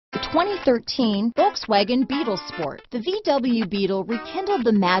2013 Volkswagen Beetle Sport. The VW Beetle rekindled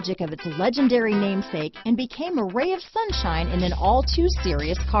the magic of its legendary namesake and became a ray of sunshine in an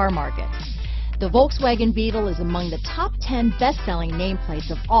all-too-serious car market. The Volkswagen Beetle is among the top 10 best-selling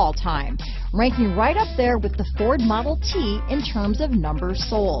nameplates of all time, ranking right up there with the Ford Model T in terms of numbers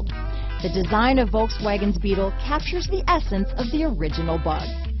sold. The design of Volkswagen's Beetle captures the essence of the original bug.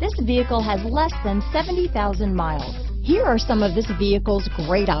 This vehicle has less than 70,000 miles. Here are some of this vehicle's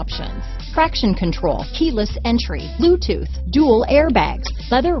great options: traction control, keyless entry, Bluetooth, dual airbags,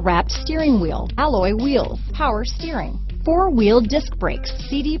 leather-wrapped steering wheel, alloy wheels, power steering, four-wheel disc brakes,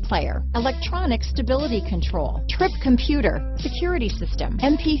 CD player, electronic stability control, trip computer, security system,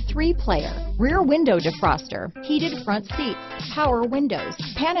 MP3 player, rear window defroster, heated front seats, power windows,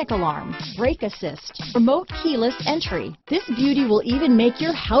 panic alarm, brake assist, remote keyless entry. This beauty will even make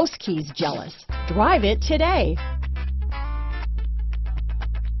your house keys jealous. Drive it today.